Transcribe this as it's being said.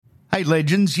Hey,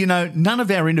 legends, none of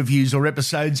our interviews or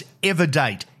episodes ever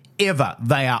date. Ever.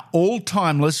 They are all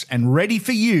timeless and ready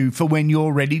for you for when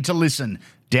you're ready to listen.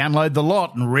 Download the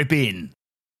lot and rip in.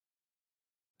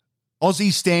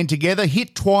 Aussies stand together,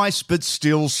 hit twice but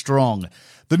still strong.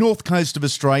 The north coast of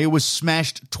Australia was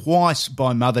smashed twice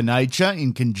by Mother Nature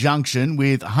in conjunction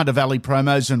with Hunter Valley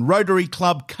Promos and Rotary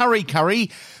Club Curry Curry.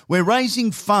 We're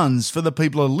raising funds for the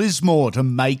people of Lismore to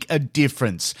make a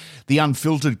difference. The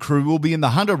Unfiltered crew will be in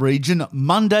the Hunter region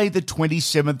Monday the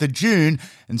 27th of June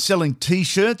and selling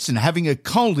T-shirts and having a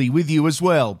coldie with you as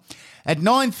well. At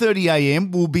 9:30am,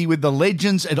 we'll be with the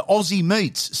legends at Aussie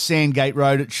Meats, Sandgate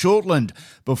Road at Shortland,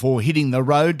 before hitting the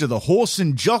road to the Horse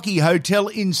and Jockey Hotel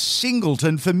in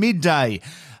Singleton for midday.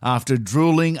 After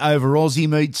drooling over Aussie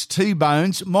Meats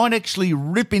T-bones, might actually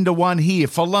rip into one here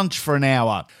for lunch for an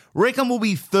hour. Reckon we'll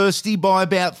be thirsty by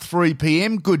about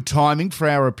 3pm, good timing for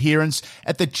our appearance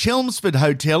at the Chelmsford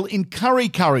Hotel in Curry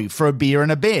Curry for a beer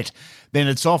and a bet. Then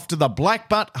it's off to the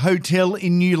Blackbutt Hotel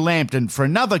in New Lambton for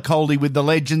another coldie with the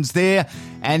legends there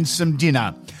and some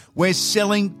dinner. We're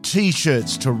selling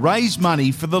T-shirts to raise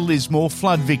money for the Lismore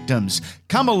flood victims.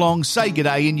 Come along, say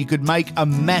g'day, and you could make a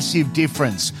massive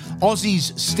difference.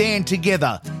 Aussies stand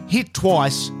together, hit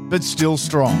twice, but still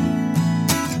strong.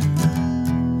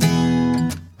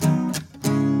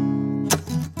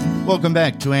 Welcome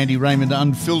back to Andy Raymond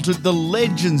Unfiltered, the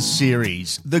Legends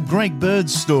series, The Greg Bird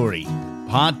Story.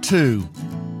 Part 2.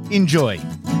 Enjoy. I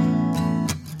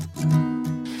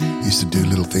used to do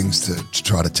little things to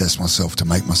try to test myself, to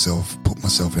make myself, put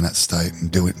myself in that state and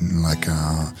do it. And used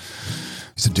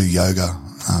to do yoga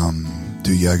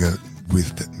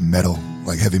with metal,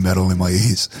 like heavy metal in my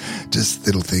ears. Just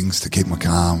little things to keep me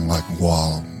calm, like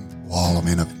while I'm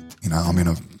in a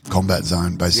combat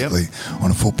zone, basically,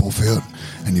 on a football field.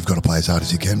 And you've got to play as hard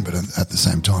as you can, but at the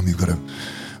same time, you've got to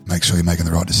make sure you're making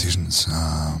the right decisions,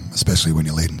 especially when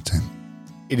you're leading the team.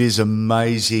 It is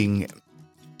amazing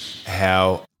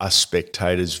how us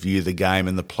spectators view the game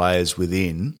and the players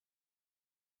within.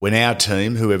 When our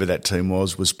team, whoever that team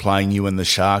was playing you and the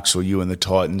Sharks or you and the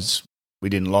Titans, we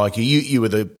didn't like you. You were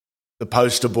the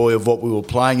poster boy of what we were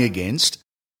playing against.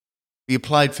 You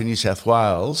played for New South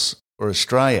Wales or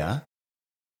Australia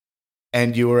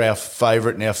and you were our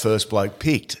favourite and our first bloke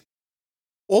picked.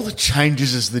 All the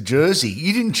changes is the jersey.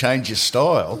 You didn't change your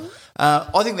style.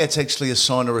 I think that's actually a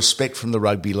sign of respect from the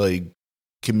rugby league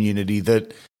community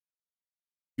that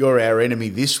you're our enemy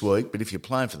this week, but if you're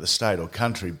playing for the state or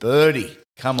country, Birdie,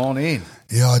 come on in.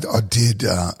 Yeah, I did.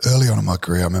 Early on in my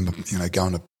career, I remember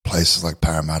going to places like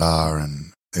Parramatta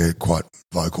and they're quite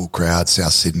vocal crowds,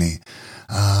 South Sydney.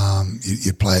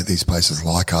 You play at these places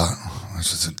like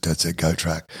that's a go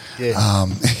track. Yeah.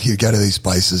 You go to these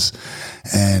places,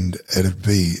 and it'd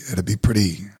be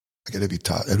pretty. Like it'd be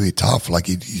tough. Like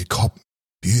you cop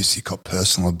abuse, you cop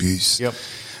personal abuse. Yep.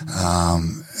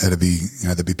 It'd be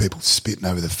there'd be people spitting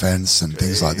over the fence and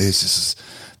things like this. This is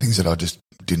things that I just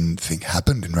didn't think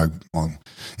happened in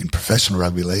professional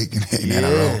rugby league in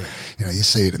NRL. You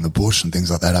see it in the bush and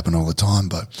things like that happen all the time.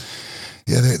 But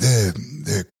yeah,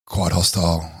 they're quite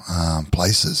hostile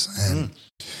places. And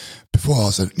before I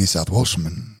was at New South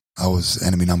Welshman, I was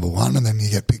enemy number one, and then you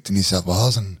get picked in New South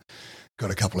Wales and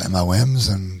got a couple of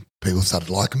MOMs and people started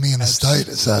liking me in the state.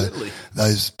 So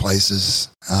those places,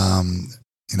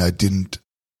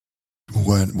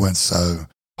 weren't so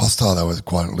hostile. They were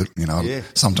quite a little,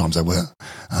 sometimes they were,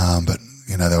 but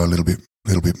they were a little bit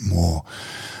more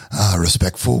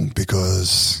respectful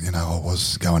because I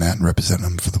was going out and representing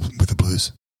them with the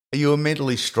Blues. Are you a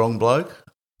mentally strong bloke?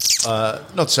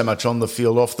 Not so much on the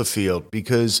field, off the field,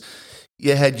 because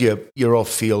you had your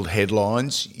off-field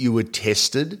headlines. You were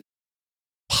tested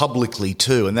publicly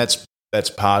too, and that's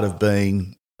part of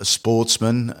being a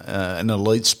sportsman, an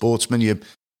elite sportsman. You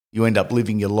end up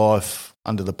living your life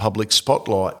under the public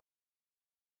spotlight.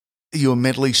 Are you a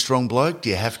mentally strong bloke? Do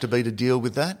you have to be to deal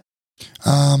with that?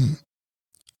 I'll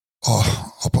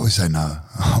probably say no.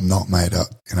 I'm not, mate.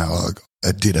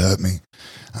 It did hurt me.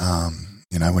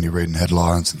 When you're reading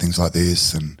headlines and things like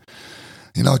this, and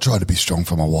I tried to be strong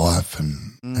for my wife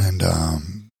and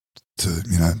to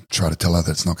try to tell her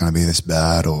that it's not going to be this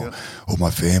bad, or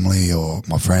my family or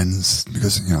my friends,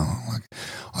 because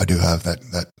I do have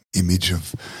that image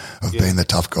of being the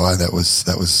tough guy. That was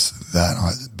that.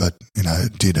 But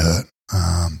it did hurt.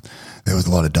 There was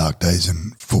a lot of dark days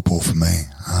in football for me,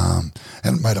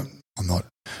 and mate, I'm not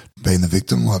being the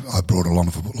victim. I brought a lot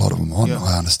of them on.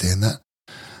 I understand that.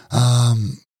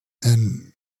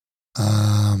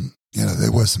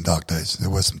 There were some dark days. There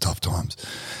were some tough times.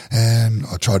 And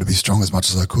I tried to be strong as much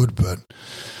as I could, but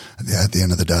at the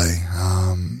end of the day,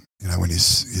 you know, when you're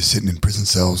sitting in prison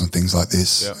cells and things like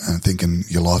this, and thinking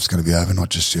your life's going to be over, not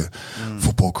just your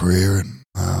football career, and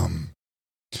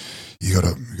you got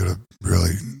to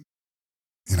really,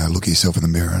 you know, look at yourself in the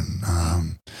mirror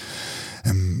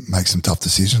and make some tough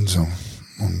decisions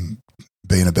on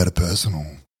being a better person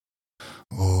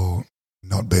or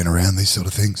not being around these sort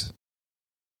of things.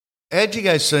 How'd you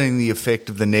go seeing the effect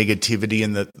of the negativity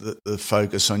and the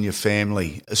focus on your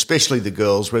family, especially the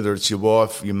girls, whether it's your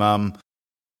wife, your mum,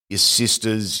 your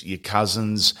sisters, your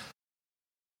cousins?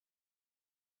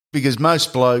 Because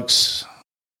most blokes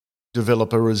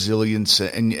develop a resilience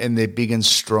and they're big and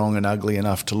strong and ugly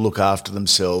enough to look after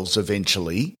themselves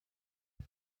eventually.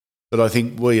 But I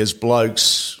think we as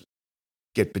blokes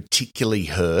get particularly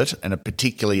hurt and are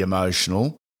particularly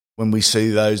emotional when we see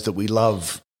those that we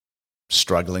love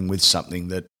struggling with something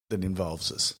that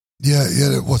involves us.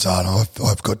 Yeah, what's hard,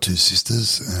 I've got two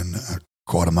sisters and a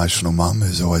quite emotional mum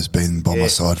who's always been by my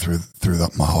side through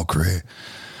my whole career.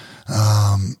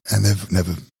 And they've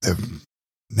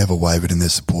never wavered in their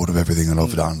support of everything that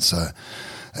I've done. So,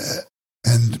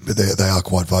 but they are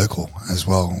quite vocal as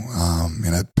well.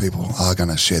 You know, people are going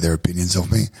to share their opinions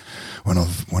of me when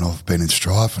I've been in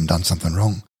strife and done something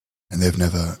wrong, and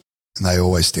they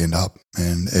always stand up.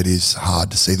 And it is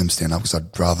hard to see them stand up because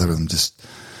I'd rather them just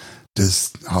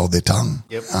hold their tongue,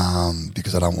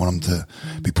 because I don't want them to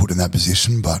be put in that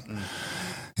position. But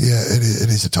yeah, it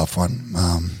is a tough one.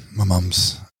 My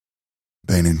mum's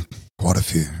been in quite a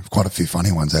few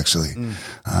funny ones actually.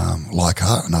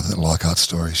 Leichhardt, another Leichhardt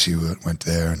story. She went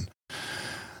there, and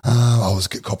I was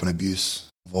copping abuse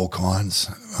of all kinds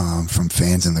from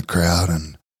fans in the crowd,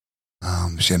 and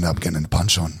she ended up getting a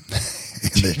punch on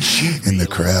in the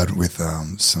crowd with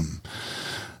some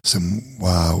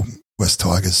West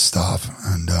Tigers staff,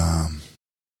 and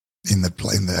in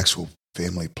the actual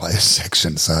family player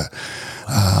section. So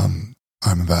I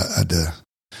remember I had the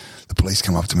police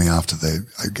come up to me after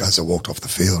as I walked off the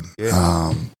field.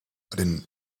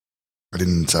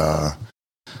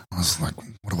 I was like,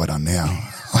 what have I done now?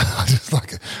 I just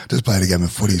played a game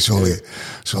of footy. Surely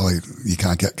you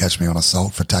can't catch me on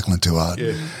assault for tackling too hard.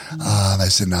 They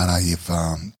said, no,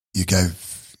 you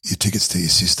gave your tickets to your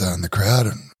sister in the crowd,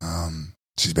 and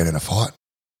she's been in a fight.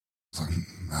 I was like,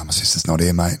 no, my sister's not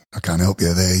here, mate. I can't help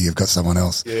you there. You've got someone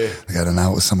else. They go,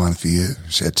 no, it was someone for you.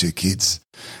 She had two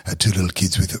little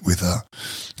kids with her,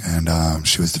 and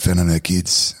she was defending her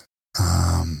kids.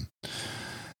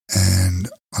 And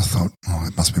I thought, oh,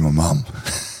 it must be my mum.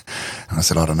 And I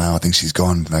said, I don't know. I think she's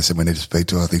gone. And they said, we need to speak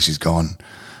to her. I think she's gone.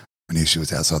 I knew she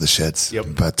was outside the sheds.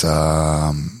 But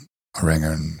I rang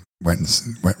her and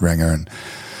rang her and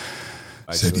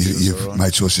said, you've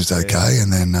made sure she's okay.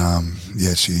 And then,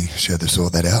 she had to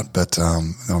sort that out. But I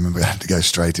remember I had to go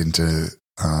straight into,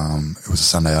 it was a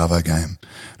Sunday Arvo game.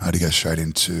 I had to go straight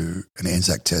into an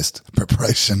Anzac test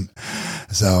preparation.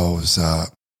 So I was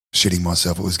shitting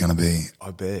myself. It was going to be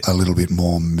a little bit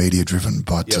more media driven,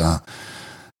 but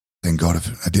thank God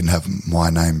I didn't have my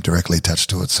name directly attached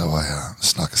to it, so I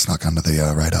snuck under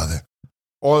the radar there.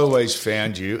 I always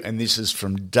found you, and this is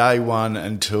from day one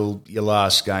until your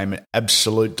last game, an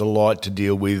absolute delight to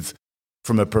deal with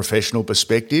from a professional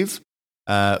perspective.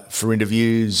 For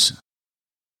interviews,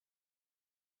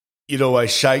 you'd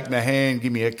always shake my hand,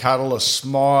 give me a cuddle, a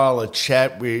smile, a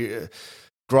chat.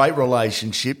 Great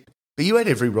relationship. But you had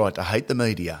every right to hate the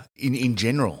media in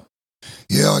general.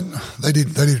 Yeah, they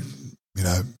did.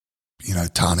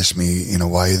 Tarnish me in a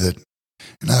way that,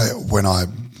 when I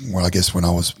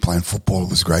was playing football, it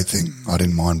was a great thing. I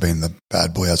didn't mind being the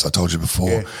bad boy, as I told you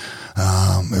before.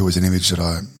 It was an image that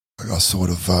I sort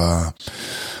of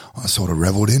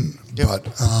revelled in. But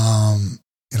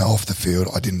off the field,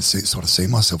 I didn't see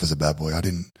myself as a bad boy. I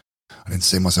didn't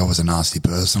see myself as a nasty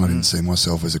person. I didn't see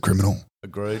myself as a criminal.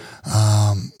 Agreed.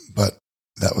 But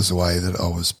that was the way that I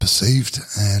was perceived,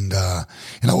 and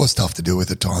it was tough to deal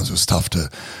with at times. It was tough to,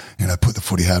 put the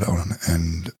footy hat on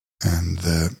and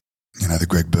the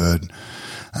Greg Bird,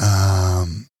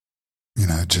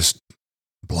 just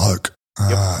bloke.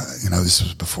 This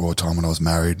was before a time when I was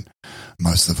married,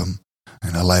 most of them.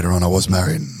 Later on I was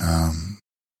married.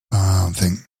 I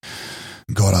think,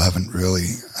 God, I haven't really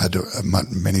had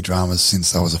many dramas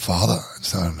since I was a father,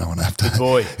 so I don't want to have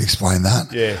to explain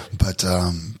that. Yeah. But,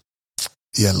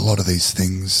 a lot of these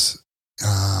things,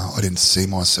 I didn't see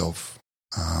myself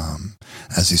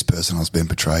as this person I was being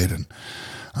portrayed, and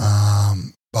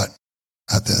but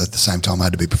at the same time, I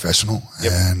had to be professional.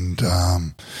 And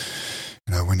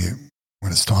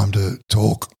when it's time to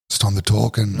talk, it's time to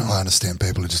talk. And I understand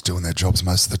people are just doing their jobs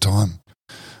most of the time.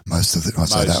 I say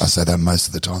that most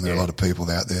of the time. There are a lot of people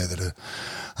out there that are,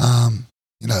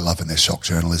 loving their shock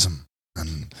journalism.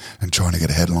 and trying to get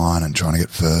a headline and trying to get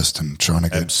first and trying to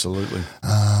get Absolutely.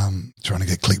 Trying to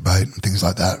get clickbait and things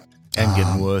like that. And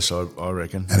getting worse, I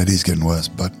reckon. And it is getting worse,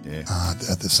 but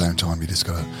at the same time, you just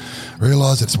got to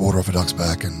realise it's water off a duck's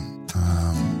back, and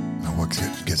what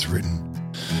gets written.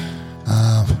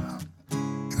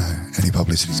 Any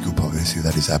publicity is good publicity.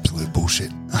 That is absolute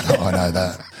bullshit. I know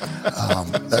that.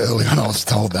 Early on, I was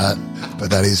told that, but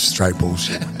that is straight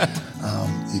bullshit.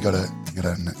 You got to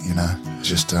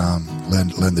just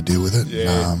learn to deal with it.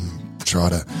 Yeah. Try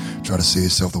to see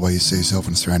yourself the way you see yourself,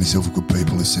 and surround yourself with good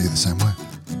people who see you the same way.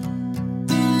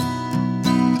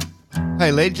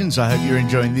 Hey legends, I hope you're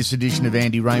enjoying this edition of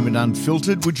Andy Raymond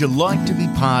Unfiltered. Would you like to be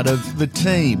part of the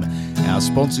team? Our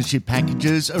sponsorship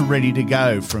packages are ready to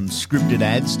go, from scripted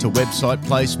ads to website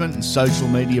placement and social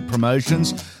media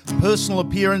promotions, personal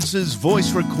appearances,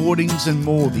 voice recordings and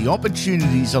more. The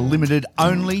opportunities are limited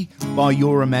only by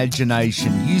your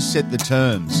imagination. You set the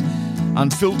terms.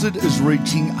 Unfiltered is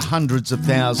reaching hundreds of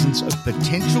thousands of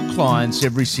potential clients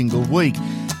every single week,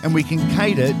 and we can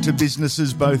cater to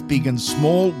businesses both big and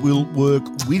small. We'll work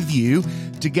with you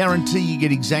to guarantee you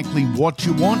get exactly what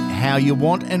you want, how you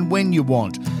want, and when you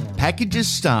want. Packages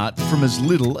start from as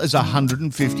little as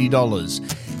 $150.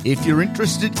 If you're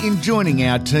interested in joining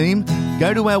our team,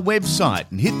 go to our website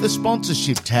and hit the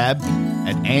sponsorship tab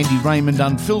at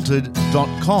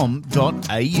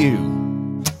andyraymondunfiltered.com.au.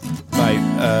 Mate,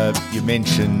 you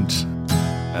mentioned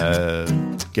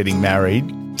getting married,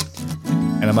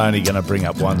 and I'm only going to bring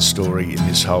up one story in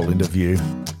this whole interview.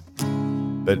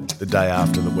 But the day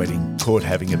after the wedding, caught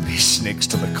having a piss next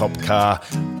to the cop car.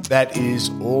 That is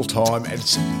all time. And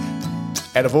it's,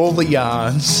 out of all the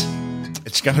yarns,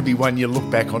 it's going to be one you look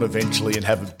back on eventually and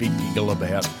have a big giggle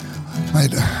about.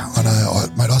 Mate, I know,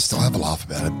 I still have a laugh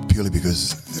about it purely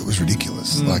because it was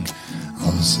ridiculous. Like,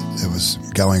 it was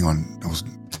going on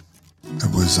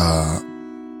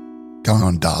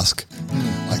dusk.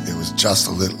 Like, there was just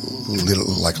a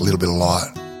little bit of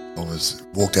light. I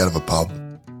walked out of a pub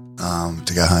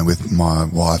to go home with my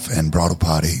wife and bridal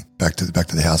party back to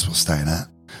the house we were staying at.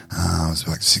 It was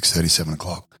like 6:30, 7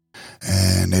 o'clock,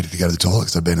 and needed to go to the toilet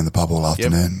because I'd been in the pub all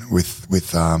afternoon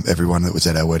with everyone that was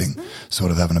at our wedding,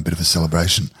 sort of having a bit of a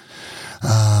celebration,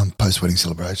 post-wedding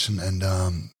celebration, and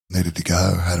needed to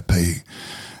go. Had to pee.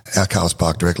 Our car was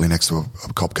parked directly next to a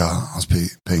cop car. I was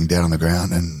peeing down on the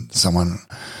ground, and someone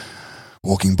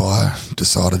walking by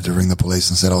decided to ring the police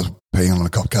and said I was peeing on a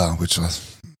cop car, which I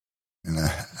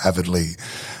avidly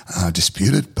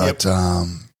disputed. But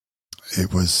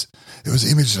it was the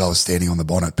image that I was standing on the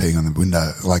bonnet peeing on the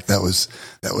window. Like, that was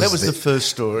the first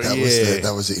story.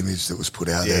 That was the image that was put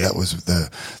out there. That was the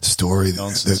story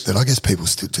that I guess people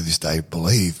still to this day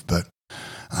believe. But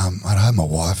I had my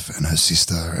wife and her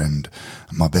sister and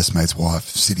my best mate's wife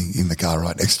sitting in the car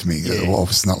right next to me. Yeah. Well,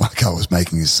 it's not like I was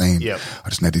making a scene. Yep. I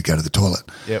just needed to go to the toilet.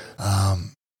 Yep.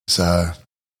 So,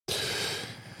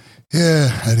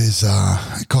 yeah, it is.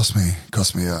 It cost me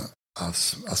a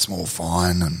small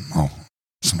fine, and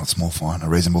it's not a small fine, a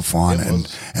reasonable fine, and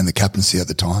the captaincy at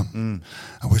the time,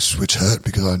 which hurt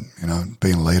because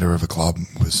being a leader of a club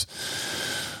was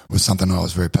something I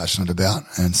was very passionate about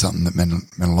and something that meant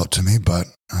a lot to me. But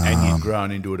and you've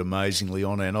grown into it amazingly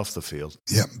on and off the field.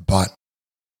 Yeah, but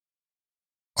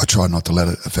I tried not to let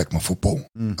it affect my football.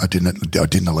 I didn't let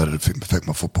it affect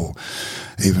my football.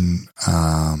 Even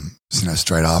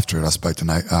straight after it, I spoke to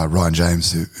Ryan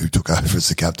James, who took over as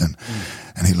the captain,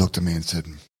 and he looked at me and said,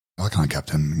 "I can't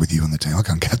captain with you on the team. I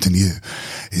can't captain you."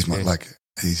 He's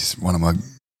he's one of my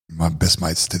best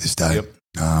mates to this day. Yep.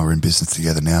 We're in business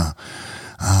together now.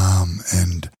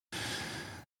 And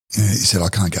he said, "I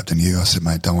can't captain you." I said,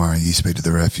 "Mate, don't worry. You speak to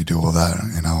the ref. You do all that,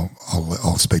 and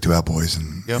I'll speak to our boys,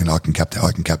 and I can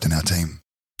captain our team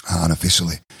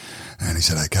unofficially." And he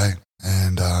said, "Okay."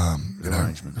 And the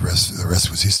rest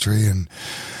was history. And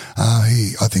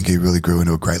I think he really grew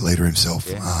into a great leader himself.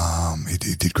 Yeah. He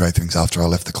did great things after I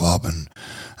left the club, and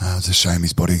it was a shame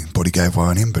his body gave way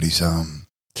on him. But he's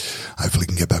hopefully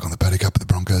can get back on the paddock up at the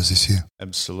Broncos this year.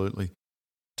 Absolutely.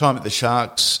 Time at the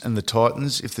Sharks and the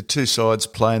Titans. If the two sides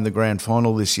play in the grand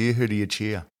final this year, who do you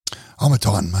cheer? I'm a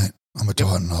Titan, mate. I'm a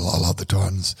Titan. I love the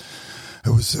Titans. It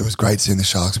was great seeing the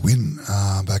Sharks win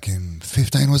back in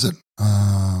 15, was it?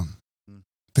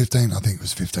 15, I think it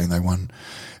was 15 they won.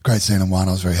 Great seeing them won.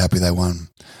 I was very happy they won.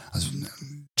 I was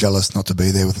jealous not to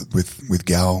be there with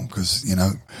Gal because,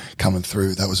 coming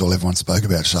through, that was all everyone spoke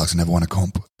about. Sharks never won a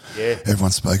comp. Yeah.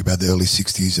 Everyone spoke about the early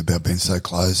 60s, about being so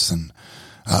close, and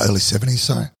early 70s,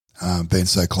 sorry, being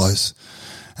so close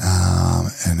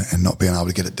and not being able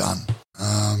to get it done.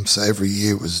 So every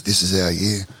year this is our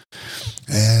year.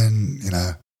 And,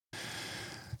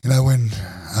 when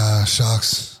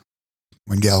Sharks,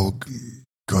 when Gal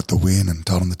got the win and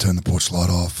told them to turn the porch light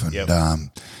off, and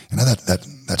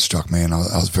that struck me, and I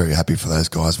was very happy for those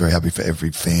guys, very happy for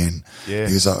every fan. Yeah,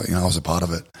 because I was a part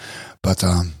of it, but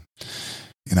I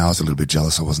was a little bit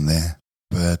jealous I wasn't there.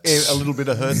 But a little bit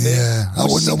of hurt there. Yeah, I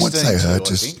wouldn't say hurt,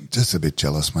 just a bit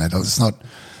jealous, mate. It's not.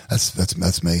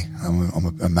 That's me. I'm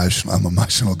an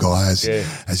emotional guy,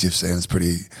 as you've seen.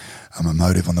 I'm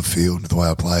emotive on the field, the way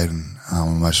I played, and I'm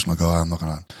an emotional guy. I'm not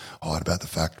going to hide about the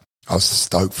fact. I was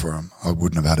stoked for them. I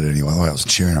wouldn't have had it anyway. I was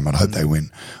cheering them. I'd hope they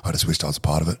win. I just wished I was a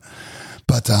part of it.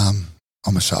 But I'm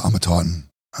a Titan.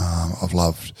 I've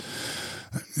loved,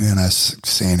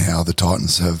 seeing how the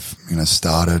Titans have,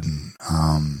 started,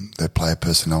 and their player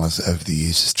personnel over the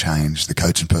years has changed. The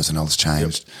coaching personnel has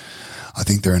changed. Yep. I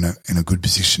think they're in a good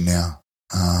position now,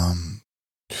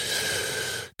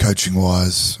 coaching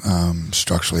wise,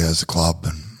 structurally as a club,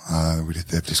 and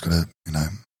they've just got to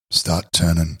start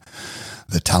turning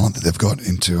the talent that they've got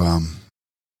into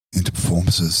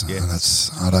performances. Yeah.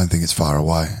 I don't think it's far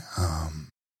away. I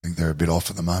think they're a bit off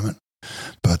at the moment,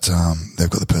 but they've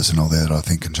got the personnel there that I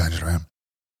think can change it around.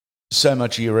 So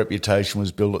much of your reputation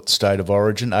was built at the State of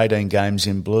Origin, 18 games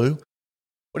in blue.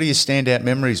 What are your standout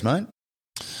memories, mate?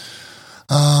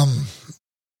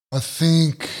 I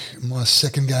think my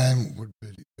second game would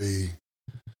be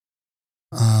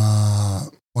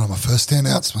one of my first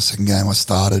standouts. My second game, I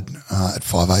started at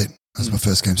 5'8". That was my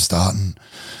first game starting.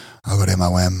 I got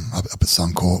MOM up at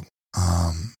Suncorp.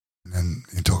 And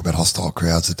you talk about hostile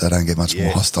crowds, that they don't get much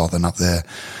more hostile than up there.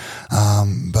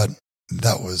 But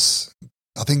that was,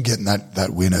 I think, getting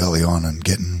that win early on and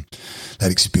getting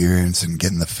that experience and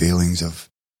getting the feelings of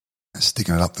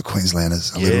sticking it up the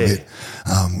Queenslanders a little bit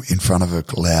in front of a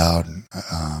loud,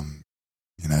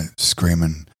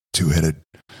 screaming, two-headed,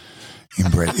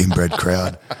 inbred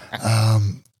crowd.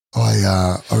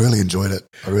 I really enjoyed it.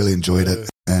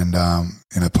 And,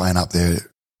 playing up there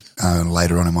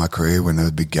later on in my career when there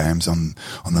were big games on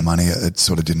the money, it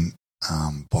sort of didn't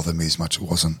bother me as much. I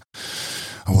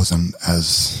wasn't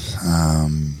as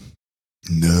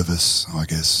nervous, I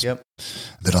guess,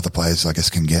 that other players, I guess,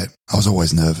 can get. I was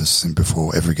always nervous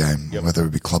before every game, whether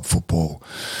it be club football,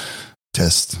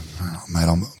 test. Mate,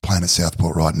 I'm playing at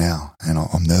Southport right now, and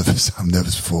I'm nervous. I'm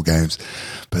nervous before games,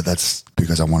 but that's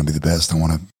because I want to be the best. I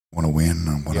want to win.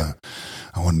 I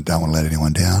don't want to let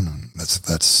anyone down.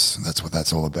 That's what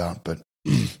that's all about. But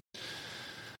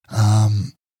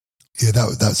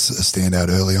that's a standout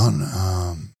early on.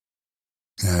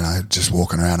 Just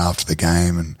walking around after the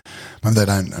game, and maybe they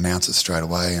don't announce it straight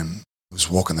away, and was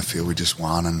walking the field, we just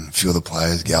won, and a few of the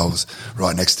players, Gal was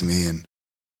right next to me and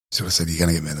sort of said, "You're going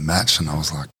to get me the match," and I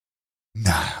was like,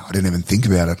 "No, I didn't even think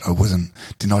about it.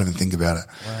 Did not even think about it."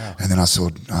 Wow. And then I saw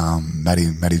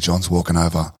Matty Johns walking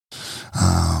over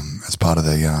as part of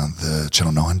the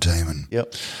Channel 9 team, and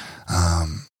I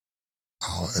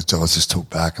was just took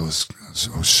back. I was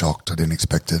shocked. I didn't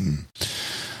expect it, and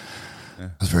I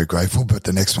was very grateful. But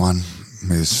the next one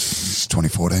is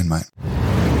 2014, mate.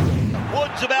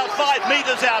 Woods about 5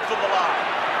 metres out from the line.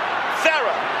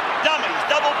 Farah, dummies,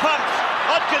 double pumps.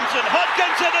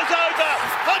 Hodkinson is over.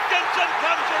 Hodkinson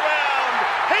comes around.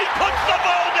 He puts the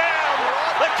ball down.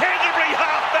 The Canterbury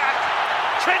halfback,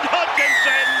 Trent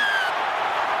Hodkinson.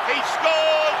 He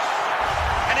scores,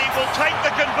 and he will take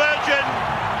the conversion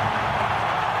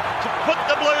to put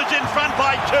the Blues in front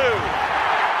by 2.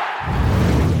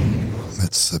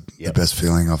 That's the best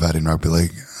feeling I've had in rugby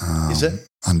league. Is it?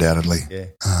 Undoubtedly. Yeah.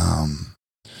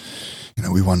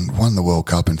 We won the World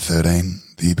Cup in 2013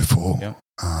 the year before. Yep.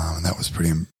 And that was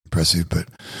pretty impressive, but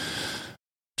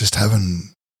just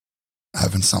having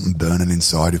something burning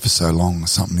inside you for so long,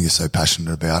 something you're so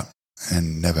passionate about,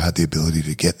 and never had the ability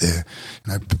to get there.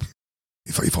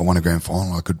 If I won a grand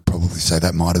final, I could probably say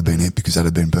that might have been it, because that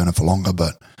had been burning for longer.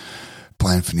 But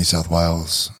playing for New South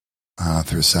Wales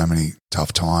through so many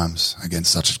tough times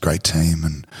against such a great team,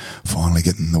 and finally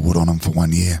getting the wood on them for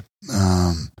 1 year,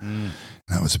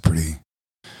 that was a pretty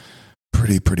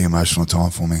emotional time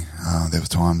for me. There were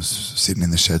times sitting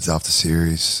in the sheds after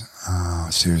serious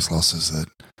losses that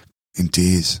in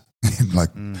tears,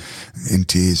 in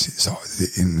tears. So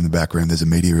in the back room, there's a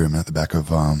media room at the back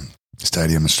of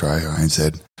Stadium Australia,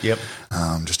 ANZ. Yep.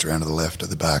 Just around to the left at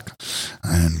the back,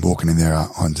 and walking in there,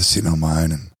 I'm just sitting on my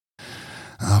own. And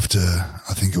after,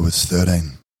 I think it was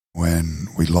 13, when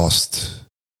we lost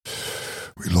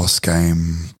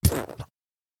game.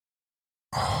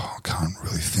 I can't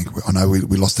really think. I know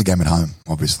we lost the game at home,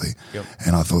 obviously. Yep.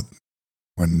 And I thought,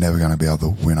 we're never going to be able to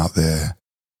win up there.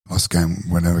 Lost game,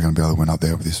 we're never going to be able to win up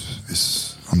there with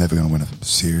this. I'm never going to win a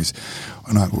series.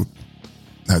 And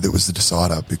that was the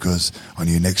decider, because I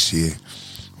knew next year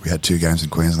we had 2 games in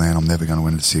Queensland. I'm never going to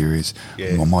win the series.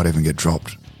 Yeah. I might even get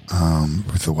dropped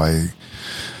with the way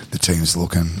the team's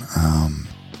looking.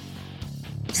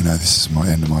 This is my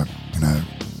end of my,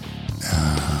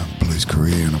 Blues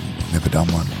career, and I've never done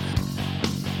one.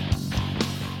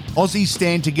 Aussies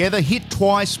stand together, hit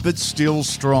twice but still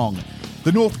strong.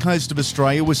 The north coast of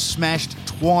Australia was smashed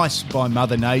twice by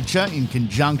Mother Nature in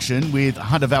conjunction with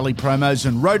Hunter Valley Promos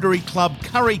and Rotary Club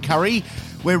Curry Curry.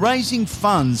 We're raising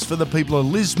funds for the people of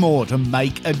Lismore to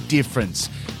make a difference.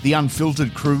 The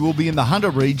Unfiltered crew will be in the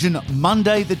Hunter region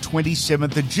Monday the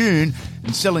 27th of June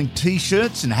and selling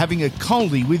T-shirts and having a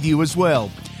coldie with you as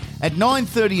well. At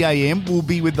 9:30am, we'll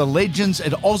be with the legends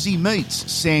at Aussie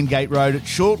Meats, Sandgate Road at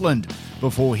Shortland,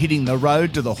 before hitting the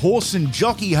road to the Horse and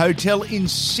Jockey Hotel in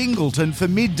Singleton for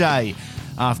midday.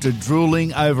 After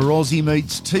drooling over Aussie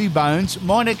Meats T-bones,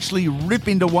 might actually rip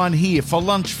into one here for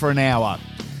lunch for an hour.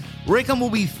 Reckon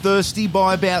we'll be thirsty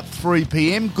by about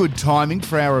 3pm, good timing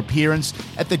for our appearance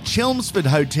at the Chelmsford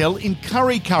Hotel in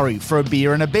Curry Curry for a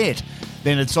beer and a bet.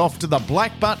 Then it's off to the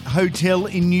Blackbutt Hotel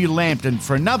in New Lambton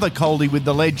for another coldie with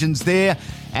the legends there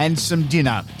and some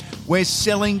dinner. We're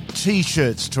selling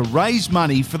T-shirts to raise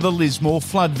money for the Lismore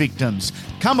flood victims.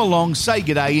 Come along, say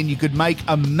g'day, and you could make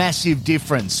a massive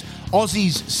difference.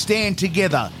 Aussies stand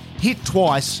together, hit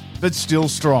twice, but still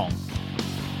strong.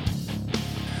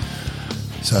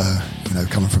 So,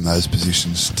 coming from those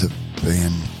positions to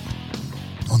being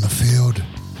on the field,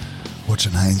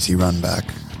 watching Hainsey run back,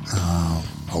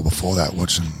 or before that,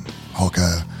 watching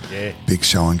Hocko, big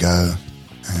show and go,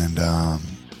 and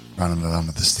running it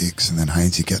under the sticks, and then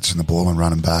Hainsey catching the ball and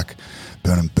running back,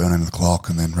 burning the clock,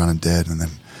 and then running dead, and then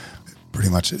pretty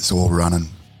much it's all running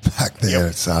back there.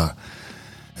 Yep.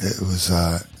 It was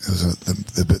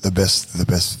the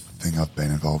best thing I've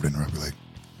been involved in rugby league.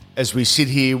 As we sit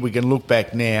here, we can look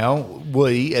back now.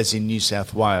 We, as in New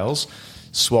South Wales,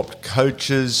 swapped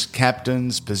coaches,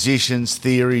 captains, positions,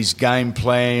 theories, game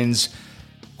plans.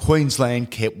 Queensland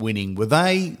kept winning. Were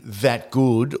they that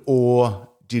good, or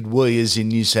did we, as in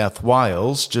New South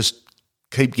Wales, just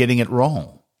keep getting it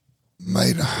wrong?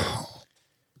 Mate, I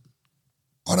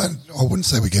wouldn't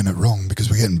say we're getting it wrong, because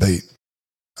we're getting beat.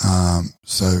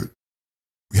 So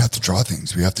we have to try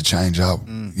things. We have to change up.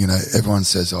 Everyone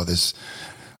says, there's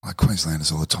like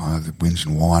Queenslanders all the time, they whinge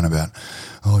and whine about,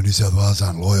 New South Wales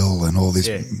aren't loyal and all this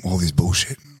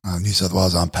bullshit. New South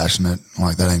Wales aren't passionate,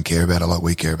 like they don't care about it like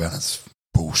we care about it. It's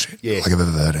bullshit. Yeah. Like I've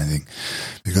ever heard anything,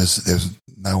 because there's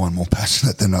no one more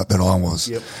passionate than I was.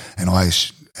 Yep. And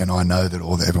I know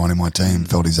that everyone in my team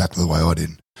felt exactly the way I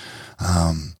did.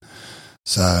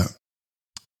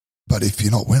 But if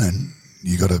you're not winning,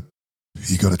 you got to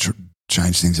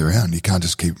change things around. You can't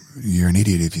just you're an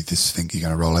idiot if you just think you're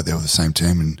going to roll out there with the same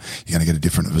team and you're going to get a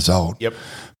different result. Yep.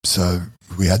 So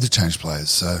we had to change players.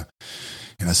 So,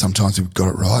 sometimes we got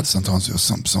it right. Sometimes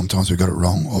we got it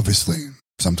wrong, obviously.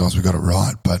 Sometimes we got it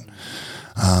right. But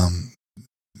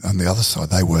on the other side,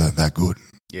 they were that good.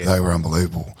 Yeah. They were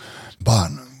unbelievable. But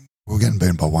we're getting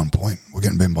beaten by 1 point. We're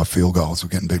getting beaten by field goals. We're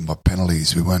getting beaten by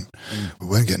penalties. We weren't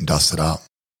getting dusted up.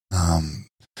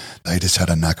 They just had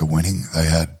a knack of winning. They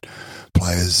had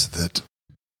players that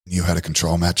knew how to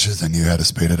control matches. They knew how to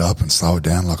speed it up and slow it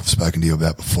down, like I've spoken to you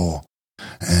about before.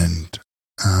 And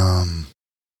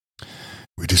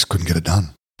we just couldn't get it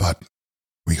done. But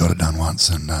we got it done once,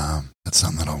 and that's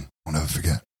something that I'll never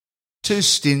forget. 2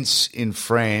 stints in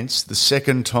France. The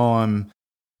second time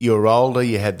you were older,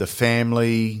 you had the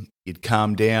family, you'd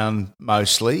calmed down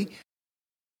mostly.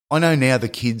 I know now the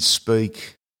kids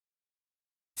speak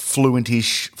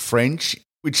fluentish French,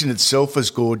 which in itself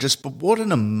is gorgeous, but what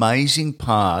an amazing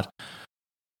part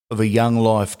of a young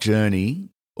life journey,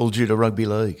 all due to rugby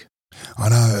league. I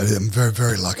know, I'm very,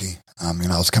 very lucky. I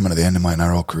was coming to the end of my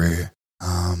NRL career,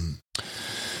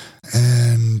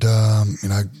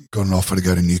 got an offer to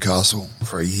go to Newcastle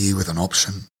for a year with an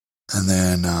option, and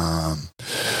then I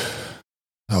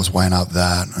was weighing up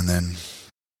that, and then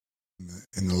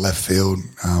in the left field,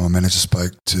 my manager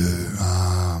spoke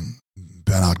to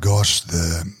Bernard Gosh,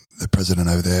 the president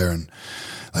over there, and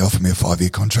they offered me a 5-year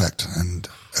contract, and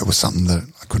it was something that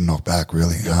I couldn't knock back,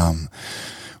 really. Yeah.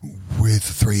 With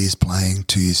 3 years playing,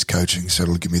 2 years coaching, so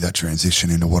it'll give me that transition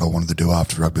into what I wanted to do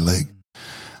after rugby league.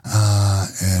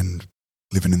 And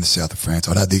living in the south of France,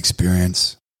 I'd had the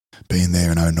experience being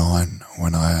there in 2009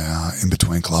 when I, in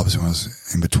between clubs, when I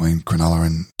was in between Cronulla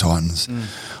and Titans.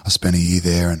 I spent a year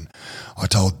there, and I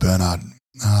told Bernard,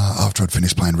 after I'd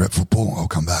finished playing rep football, I'll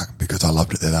come back, because I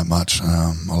loved it there that much.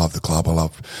 I love the club. I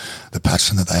love the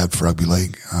passion that they have for rugby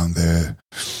league. They're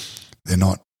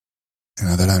not,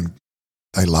 they don't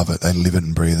they love it. They live it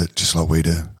and breathe it just like we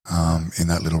do in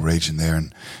that little region there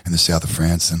in the south of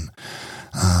France. And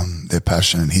their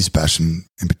passion and his passion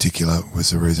in particular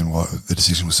was the reason why the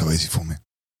decision was so easy for me.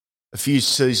 A few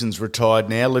seasons retired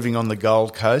now, living on the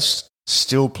Gold Coast,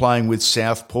 still playing with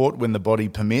Southport when the body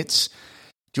permits.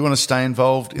 Do you want to stay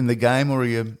involved in the game, or are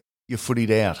you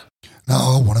footied out? No,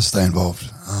 I want to stay involved.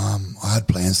 I had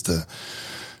plans to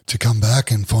come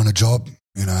back and find a job,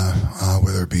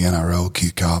 whether it be NRL,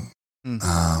 Q Cup,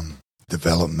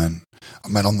 development. I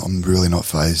mean, I'm really not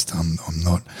phased. I'm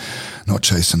not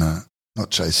chasing a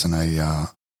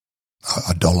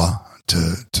dollar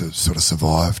to sort of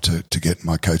survive, to get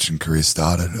my coaching career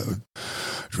started. I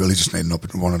really just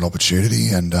want an opportunity,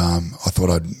 and I thought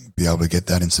I'd be able to get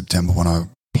that in September when I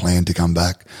planned to come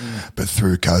back. But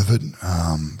through COVID,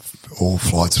 all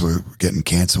flights were getting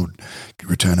cancelled,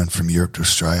 returning from Europe to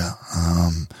Australia.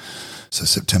 So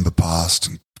September passed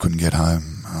and couldn't get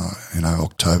home.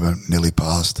 October nearly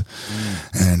passed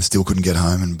and still couldn't get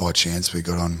home. And by chance, we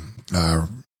got on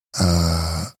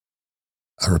a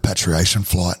repatriation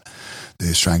flight the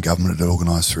Australian government had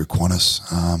organised through Qantas.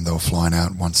 They were flying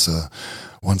out once a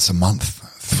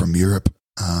month from Europe.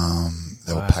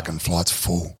 They were packing flights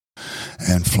full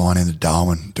and flying into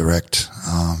Darwin direct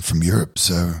from Europe.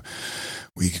 So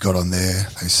we got on there.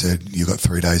 They said, you've got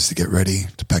 3 days to get ready,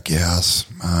 to pack your house,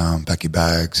 pack your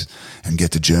bags, and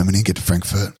get to Germany, get to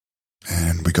Frankfurt.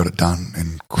 And we got it done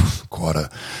in quite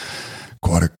a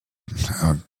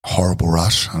horrible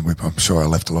rush. I'm sure I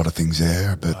left a lot of things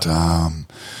there, but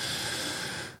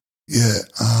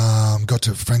got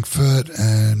to Frankfurt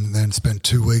and then spent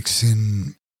 2 weeks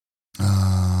in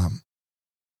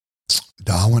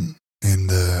Darwin in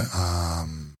the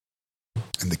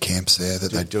camps there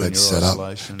that they'd set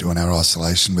up, doing our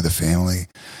isolation with the family.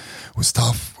 It was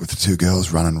tough with the 2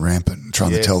 girls running rampant,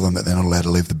 trying to tell them that they're not allowed to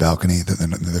leave the balcony, that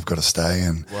they've got to stay.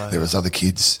 And there was other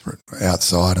kids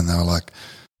outside, and they were like,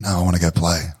 no, I want to go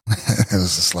play. It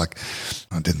was just like,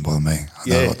 it didn't bother me.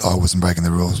 I wasn't breaking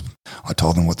the rules. I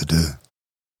told them what to do.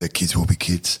 Their kids will be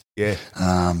kids. Yeah.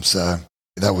 So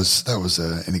that was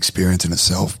an experience in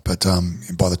itself. But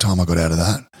by the time I got out of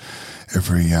that,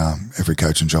 every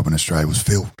coaching job in Australia was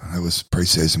filled. It was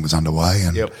pre-season was underway,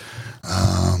 and it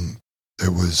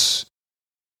was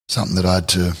something that I had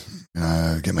to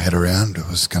get my head around. It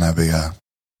was going to be a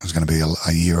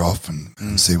year off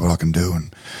and see what I can do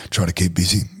and try to keep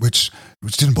busy, which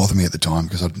didn't bother me at the time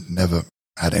because I'd never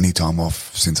had any time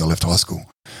off since I left high school.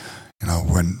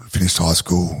 When I finished high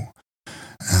school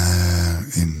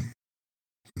in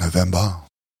November,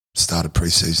 started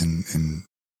pre-season in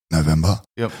November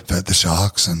at the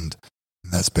Sharks, and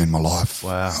that's been my life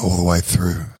all the way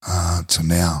through till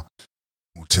now,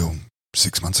 or till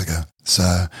 6 months ago.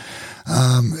 So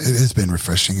it has been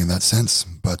refreshing in that sense,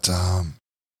 but I'm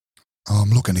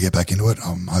looking to get back into it.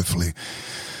 Hopefully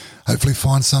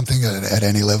find something at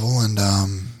any level and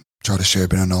try to share a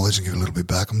bit of knowledge and give a little bit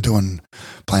back. I'm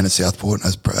playing at Southport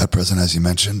at present, as you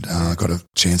mentioned. I got a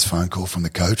chance phone call from the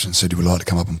coach and said, you would like to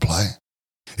come up and play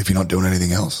if you're not doing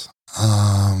anything else.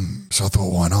 So I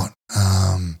thought, why not?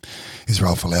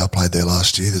 Israel Folau played there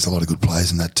last year. There's a lot of good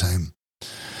players in that team,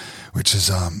 which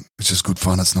is good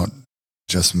fun. It's not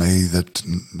just me that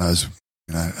knows,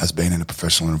 has been in a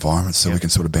professional environment, so we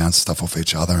can sort of bounce stuff off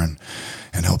each other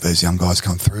and help those young guys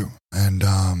come through. And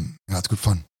it's good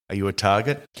fun. Are you a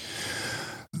target?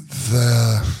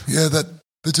 There's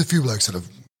a few blokes that have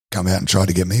come out and tried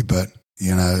to get me, but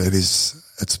it's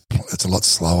a lot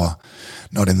slower.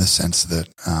 Not in the sense that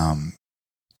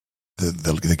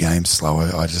the game's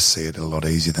slower. I just see it a lot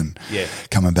easier than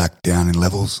coming back down in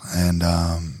levels, and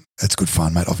it's good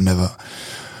fun, mate. I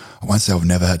won't say I've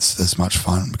never had this much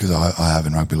fun because I have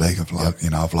in rugby league. I've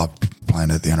loved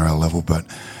playing at the NRL level, but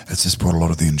it's just brought a lot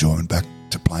of the enjoyment back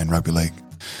to playing rugby league.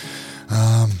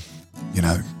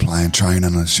 Playing, training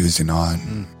on a Tuesday night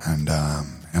and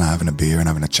having a beer and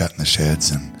having a chat in the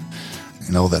sheds and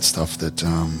all that stuff that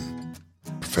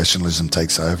professionalism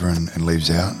takes over and leaves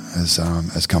out has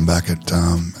come back at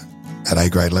A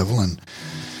grade level and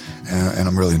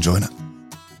I'm really enjoying it.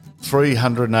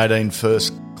 318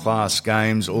 first-class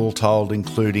games, all told,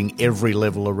 including every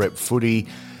level of rep footy.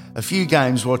 A few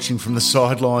games watching from the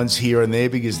sidelines here and there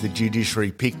because the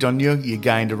judiciary picked on you. You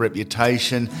gained a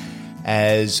reputation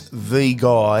as the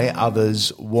guy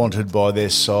others wanted by their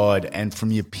side, and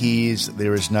from your peers,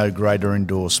 there is no greater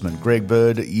endorsement. Greg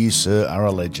Bird, you, sir, are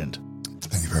a legend.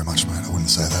 Thank you very much, mate. I wouldn't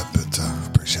say that, but I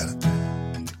appreciate it.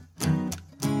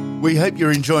 We hope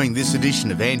you're enjoying this edition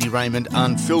of Andy Raymond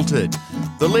Unfiltered.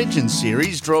 The Legends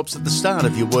series drops at the start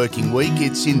of your working week.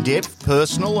 It's in-depth,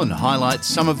 personal, and highlights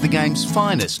some of the game's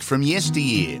finest from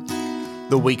yesteryear.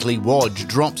 The weekly Wodge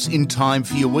drops in time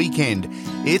for your weekend.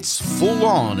 It's full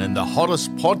on and the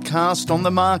hottest podcast on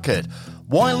the market.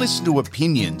 Why listen to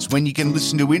opinions when you can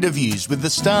listen to interviews with the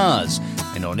stars?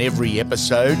 And on every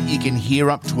episode, you can hear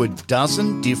up to a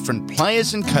dozen different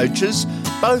players and coaches,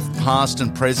 both past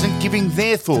and present, giving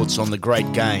their thoughts on the great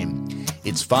game.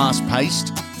 It's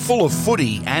fast-paced, full of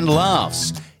footy and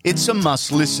laughs. It's a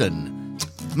must-listen.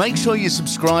 Make sure you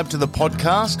subscribe to the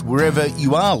podcast wherever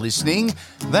you are listening.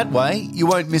 That way, you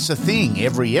won't miss a thing.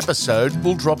 Every episode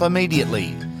will drop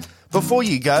immediately. Before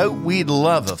you go, we'd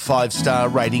love a 5-star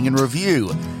rating and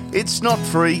review. It's not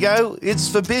for ego, it's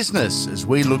for business, as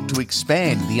we look to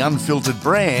expand the Unfiltered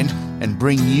brand and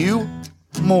bring you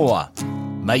more.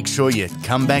 Make sure you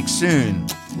come back soon,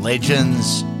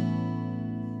 legends.